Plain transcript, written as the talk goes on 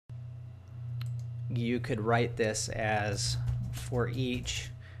you could write this as for each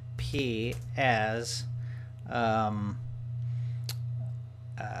p as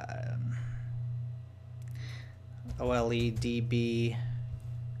OLEDB,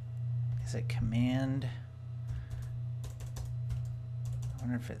 is it command? I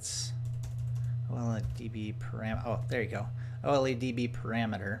wonder if it's OLEDB parameter. Oh, there you go. OLEDB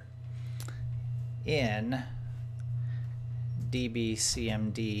parameter in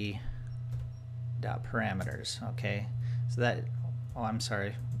dbcmd dot parameters. Okay, so that, oh, I'm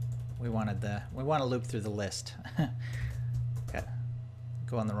sorry, we want to loop through the list. Got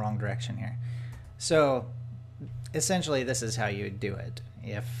go in the wrong direction here. So essentially this is how you would do it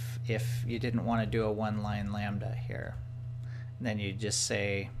if you didn't want to do a one-line lambda here. Then you just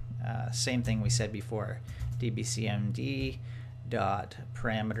say same thing we said before, dbcmd dot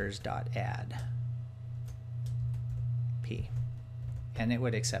parameters dot add p, and it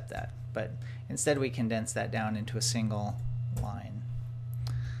would accept that. But instead we condense that down into a single line.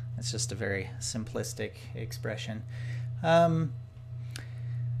 It's just a very simplistic expression.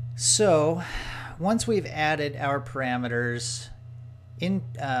 So once we've added our parameters in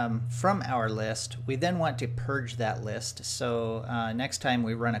from our list, we then want to purge that list. So next time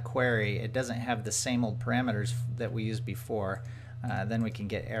we run a query, it doesn't have the same old parameters that we used before. Then we can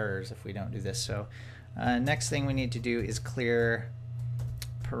get errors if we don't do this. So next thing we need to do is clear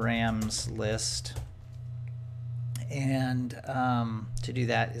params list. And to do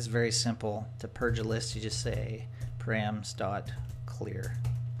that is very simple. To purge a list, you just say params.clear.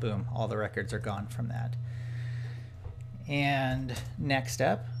 Boom, all the records are gone from that. And next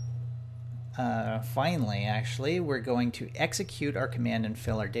up, finally, actually, we're going to execute our command and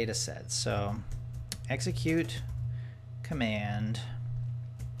fill our data set. So execute command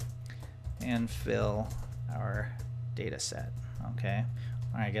and fill our data set. Okay,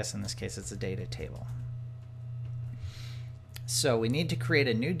 or I guess in this case it's a data table. So we need to create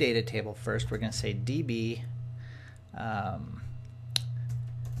a new data table first. We're going to say db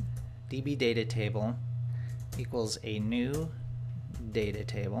db data table equals a new data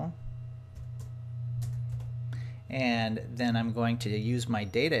table, and then I'm going to use my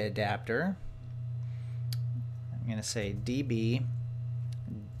data adapter. I'm going to say db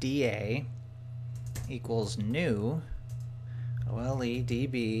da equals new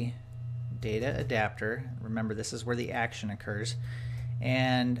OLEDB data adapter. Remember, this is where the action occurs,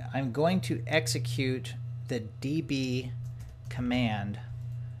 and I'm going to execute the db command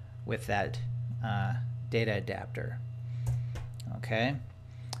with that data adapter. Okay,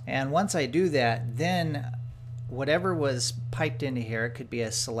 and once I do that, then whatever was piped into here, it could be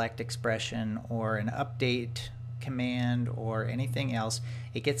a select expression or an update command or anything else,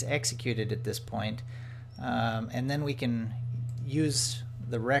 it gets executed at this point, and then we can use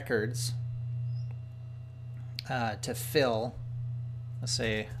the records to fill. Let's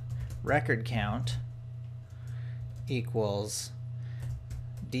say record count equals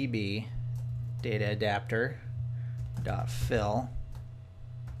db data adapter dot fill.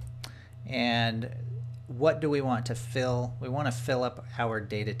 And what do we want to fill? We want to fill up our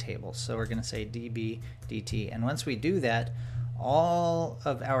data table. So we're going to say db dt, and once we do that, all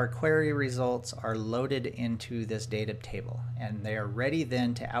of our query results are loaded into this data table, and they are ready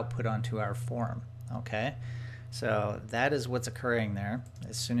then to output onto our form. Okay, so that is what's occurring there.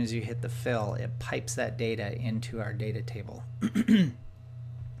 As soon as you hit the fill, it pipes that data into our data table.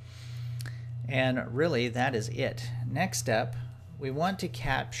 And really, that is it. Next up, we want to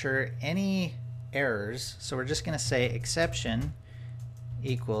capture any errors, so we're just going to say exception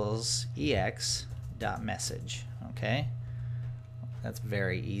equals ex.message. Okay, that's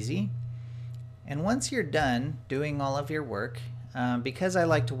very easy. And once you're done doing all of your work, because I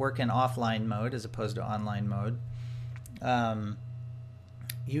like to work in offline mode as opposed to online mode,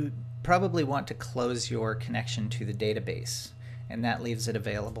 you probably want to close your connection to the database, and that leaves it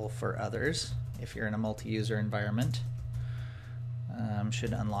available for others if you're in a multi-user environment.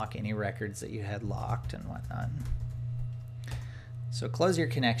 Should unlock any records that you had locked and whatnot. So close your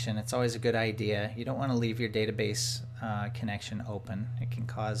connection. It's always a good idea. You don't want to leave your database connection open. It can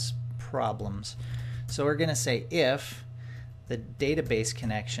cause problems. So we're going to say if the database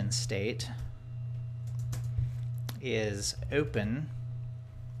connection state is open,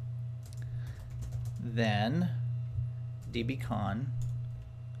 then dbcon.close.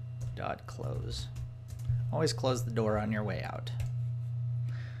 Always close the door on your way out.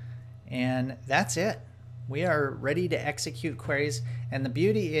 And that's it. We are ready to execute queries, and the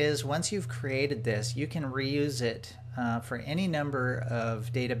beauty is once you've created this, you can reuse it for any number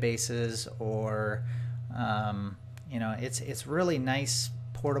of databases, or you know, it's really nice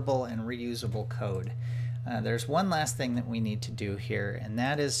portable and reusable code. There's one last thing that we need to do here, and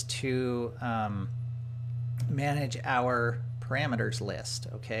that is to manage our parameters list.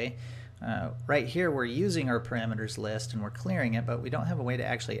 Okay, right here we're using our parameters list and we're clearing it, but we don't have a way to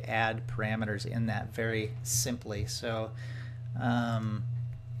actually add parameters in that very simply. So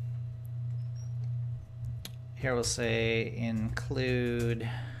here we'll say include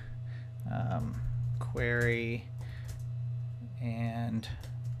query and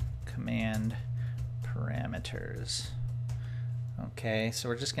command parameters. Okay, so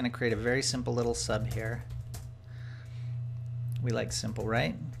we're just going to create a very simple little sub here. We like simple,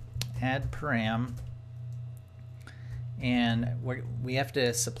 right? Add param, and we have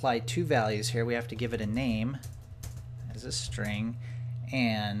to supply two values here. We have to give it a name as a string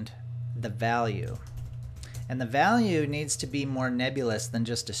and the value. And the value needs to be more nebulous than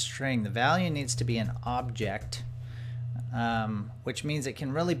just a string. The value needs to be an object, which means it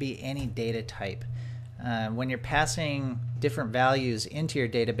can really be any data type. When you're passing different values into your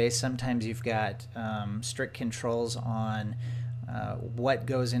database, sometimes you've got strict controls on what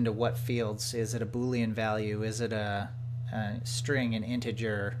goes into what fields. Is it a Boolean value? Is it a string, an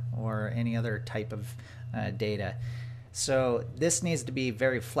integer, or any other type of data? So this needs to be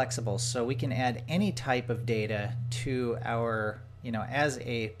very flexible, so we can add any type of data to our, as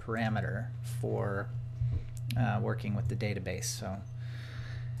a parameter for working with the database. So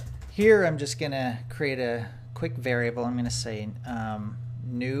here I'm just going to create a quick variable. I'm going to say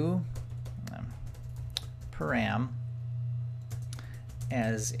new param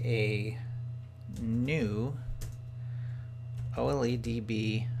as a new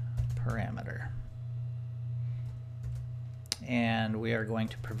OLEDB parameter. And we are going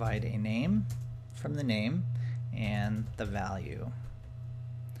to provide a name from the name and the value.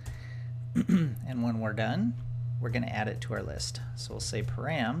 And when we're done, we're going to add it to our list. So we'll say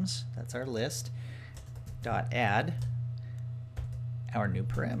params, that's our list, dot add our new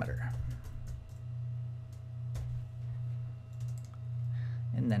parameter.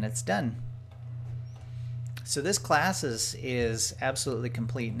 And then it's done. So this class is absolutely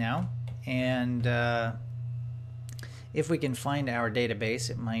complete now, and if we can find our database,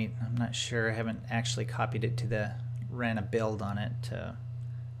 it might, I'm not sure, I haven't actually copied it to ran a build on it.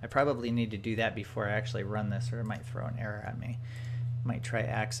 I probably need to do that before I actually run this, or it might throw an error at me. Might try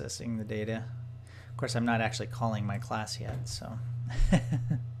accessing the data. Of course, I'm not actually calling my class yet, so.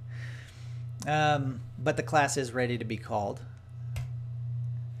 But the class is ready to be called.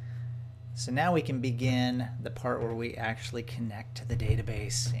 So now we can begin the part where we actually connect to the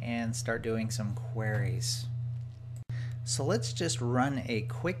database and start doing some queries. So let's just run a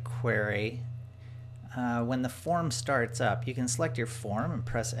quick query. When the form starts up, you can select your form and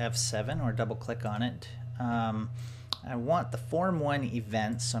press F7 or double click on it. I want the form 1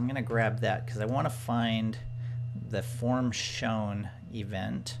 event, so I'm going to grab that because I want to find the form shown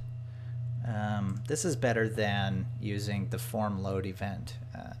event. This is better than using the form load event.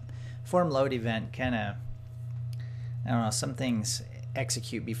 Form load event kind of, I don't know, some things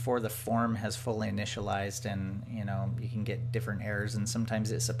execute before the form has fully initialized, and you can get different errors, and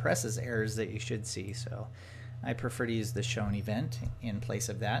sometimes it suppresses errors that you should see. So I prefer to use the shown event in place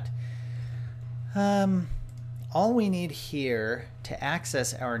of that. All we need here to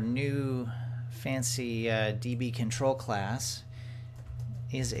access our new fancy DB control class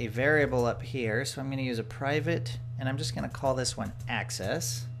is a variable up here. So I'm going to use a private, and I'm just going to call this one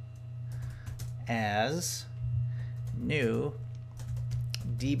access as new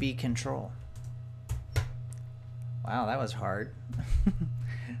DB control. Wow, that was hard.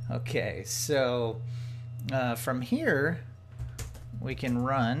 Okay, so from here we can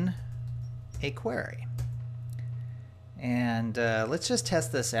run a query, and let's just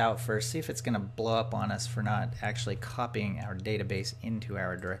test this out first, see if it's going to blow up on us for not actually copying our database into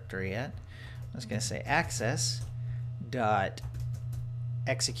our directory yet. I'm just going to say access dot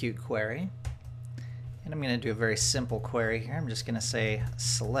execute query. And I'm going to do a very simple query here. I'm just going to say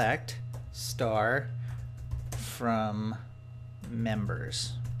select star from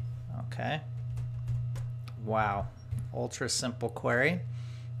members. Okay. Wow. Ultra simple query.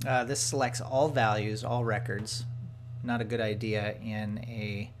 This selects all values, all records. Not a good idea in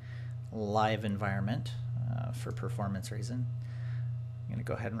a live environment for performance reason. I'm going to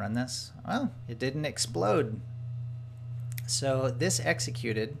go ahead and run this. Well, it didn't explode. So this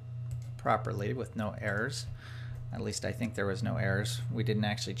executed properly with no errors. At least I think there was no errors. We didn't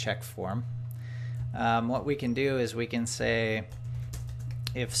actually check for them. What we can do is we can say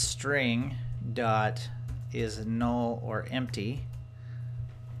if string dot is null or empty.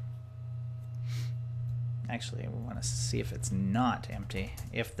 Actually, we want to see if it's not empty.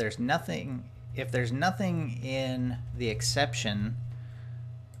 If there's nothing in the exception,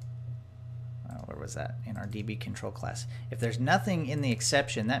 where was that? In our DB control class. If there's nothing in the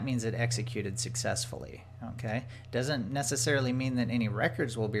exception, that means it executed successfully. Okay, doesn't necessarily mean that any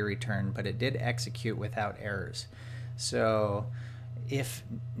records will be returned, but it did execute without errors. So if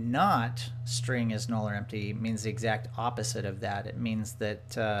not string is null or empty, means the exact opposite of that. It means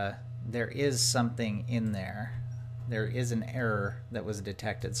that there is something in there. There is an error that was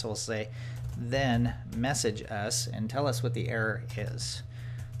detected. So we'll say then message us and tell us what the error is.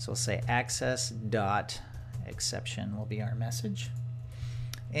 So we'll say access.exception will be our message.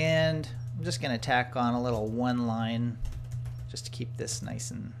 And I'm just going to tack on a little one line just to keep this nice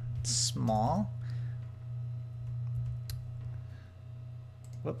and small.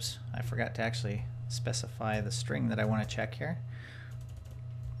 Whoops, I forgot to actually specify the string that I want to check here.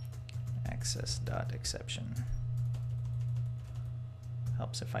 Access.exception.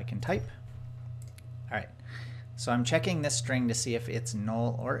 Helps if I can type. All right, so I'm checking this string to see if it's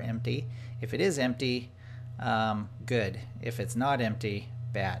null or empty. If it is empty, good. If it's not empty,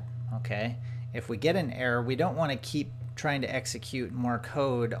 bad. Okay. If we get an error, we don't want to keep trying to execute more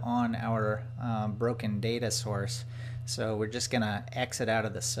code on our broken data source. So we're just going to exit out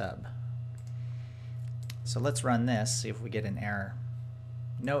of the sub. So let's run this, see if we get an error.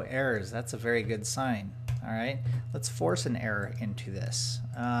 No errors. That's a very good sign. All right. Let's force an error into this.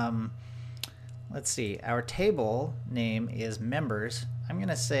 Let's see. Our table name is members. I'm going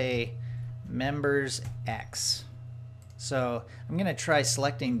to say members X. So I'm going to try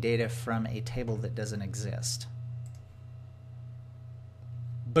selecting data from a table that doesn't exist.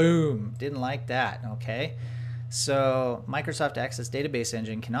 Boom. Didn't like that. Okay. So Microsoft Access Database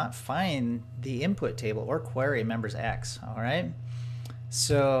Engine cannot find the input table or query members X. All right.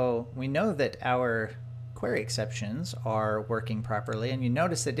 So we know that our query exceptions are working properly, and you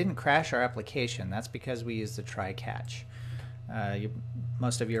notice it didn't crash our application. That's because we used the try catch.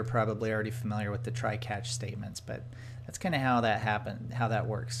 Most of you are probably already familiar with the try catch statements, but that's kind of how that happened, how that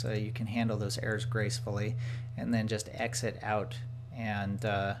works. So you can handle those errors gracefully, and then just exit out and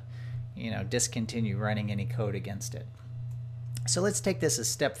discontinue running any code against it. So let's take this a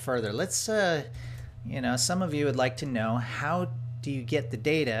step further. Let's, some of you would like to know, how do you get the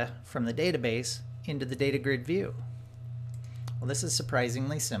data from the database into the DataGridView? Well, this is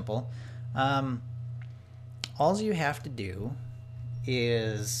surprisingly simple. All you have to do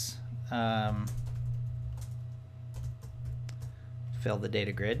is fill the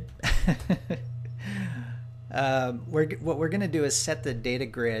data grid. What we're going to do is set the data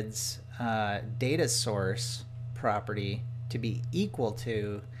grid's data source property to be equal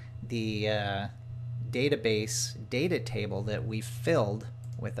to the database data table that we filled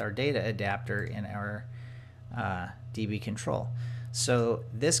with our data adapter in our DB control. So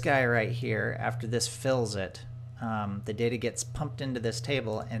this guy right here, after this fills it, the data gets pumped into this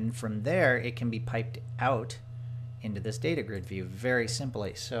table, and from there it can be piped out into this data grid view very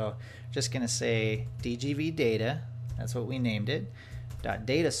simply. So just going to say DGV data, that's what we named it, dot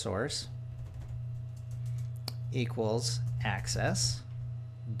data source equals access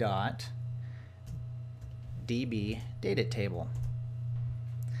dot DB data table.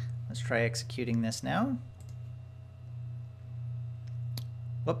 Let's try executing this now.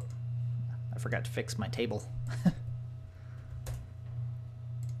 Whoop, I forgot to fix my table.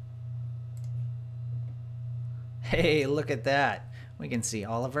 Hey, look at that. We can see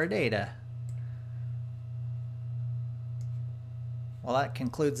all of our data. Well, that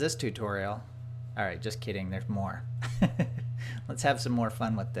concludes this tutorial. All right, just kidding, there's more. Let's have some more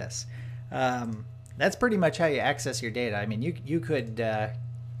fun with this. That's pretty much how you access your data. I mean, you could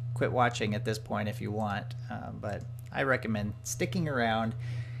quit watching at this point if you want, but I recommend sticking around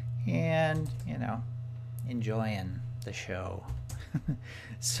and, enjoying the show.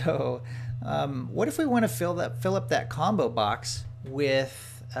 So what if we want to fill up that combo box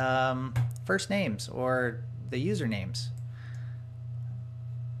with first names or the usernames?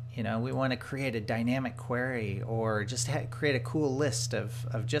 We want to create a dynamic query, or just create a cool list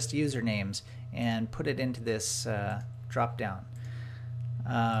of just usernames and put it into this drop down.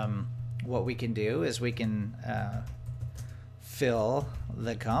 What we can do is we can fill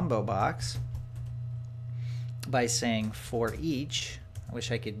the combo box by saying for each. I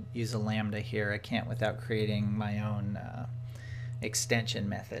wish I could use a lambda here. I can't without creating my own extension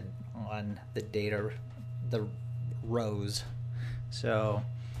method on the rows. So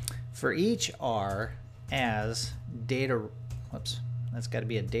for each R as data, whoops, that's got to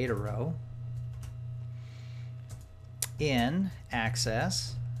be a data row, in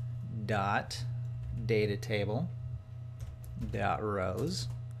access dot data table dot rows.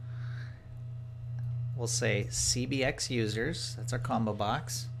 We'll say cbx users, that's our combo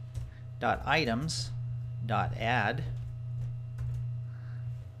box, dot items dot add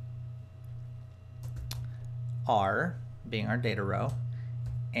r being our data row,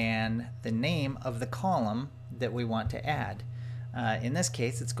 and the name of the column that we want to add. In this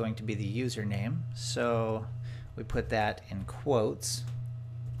case, it's going to be the username, so we put that in quotes,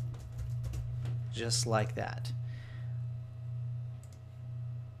 just like that.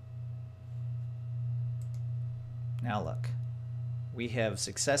 Now look, we have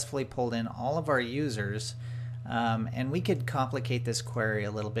successfully pulled in all of our users, and we could complicate this query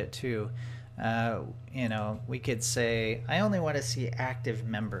a little bit too. You know, we could say, I only want to see active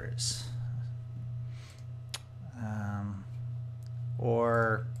members.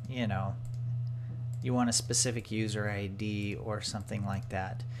 Or, you know, you want a specific user ID or something like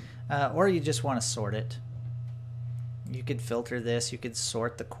that. Or you just want to sort it. You could filter this, you could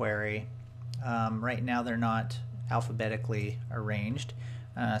sort the query. Right now they're not alphabetically arranged.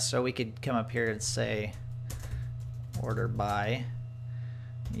 So we could come up here and say order by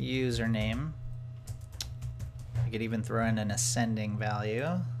username. You could even throw in an ascending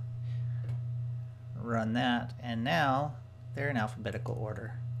value. Run that, and now they're in alphabetical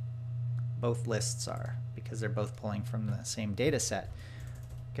order. Both lists are, because they're both pulling from the same data set.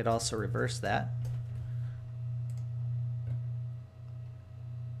 Could also reverse that.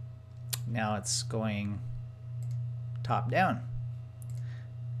 Now it's going top down.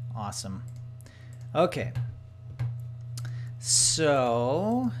 Awesome. Okay.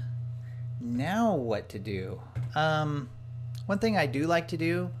 So now what to do? One thing I do like to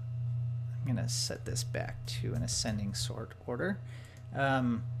do, I'm going to set this back to an ascending sort order.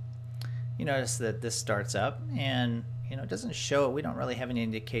 You notice that this starts up and it doesn't show, we don't really have any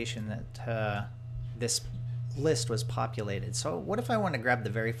indication that this list was populated. So what if I want to grab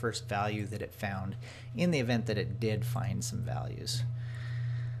the very first value that it found in the event that it did find some values?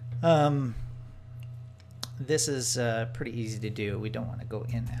 This is pretty easy to do. We don't want to go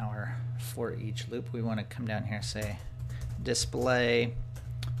in our for each loop. We want to come down here and say display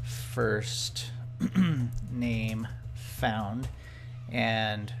first name found,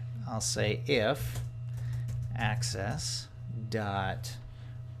 and I'll say if access dot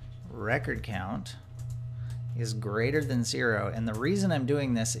record count is greater than 0. And the reason I'm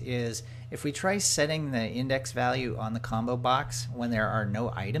doing this is if we try setting the index value on the combo box when there are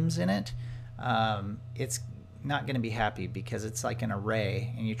no items in it, it's not going to be happy because it's like an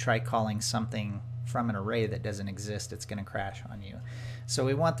array, and you try calling something from an array that doesn't exist, it's going to crash on you. So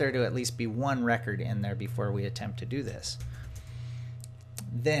we want there to at least be one record in there before we attempt to do this.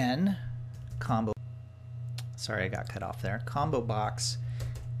 Then combo, sorry I got cut off there, combo box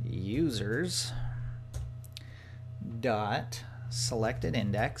users dot selected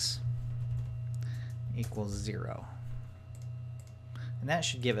index equals 0. And that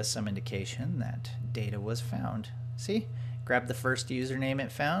should give us some indication that data was found. See? Grab the first username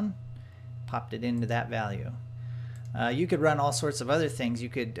it found, popped it into that value. You could run all sorts of other things. You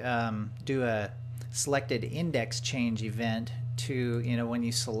could do a selected index change event to, when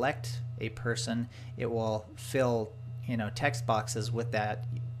you select a person, it will fill, text boxes with that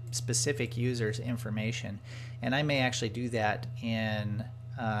specific user's information. And I may actually do that in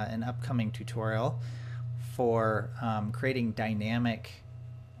an upcoming tutorial for creating dynamic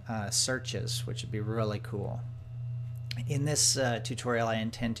searches, which would be really cool. In this tutorial, I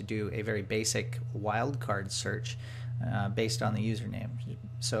intend to do a very basic wildcard search based on the username.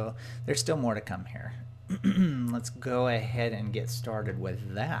 So there's still more to come here. Let's go ahead and get started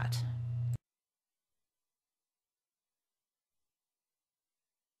with that.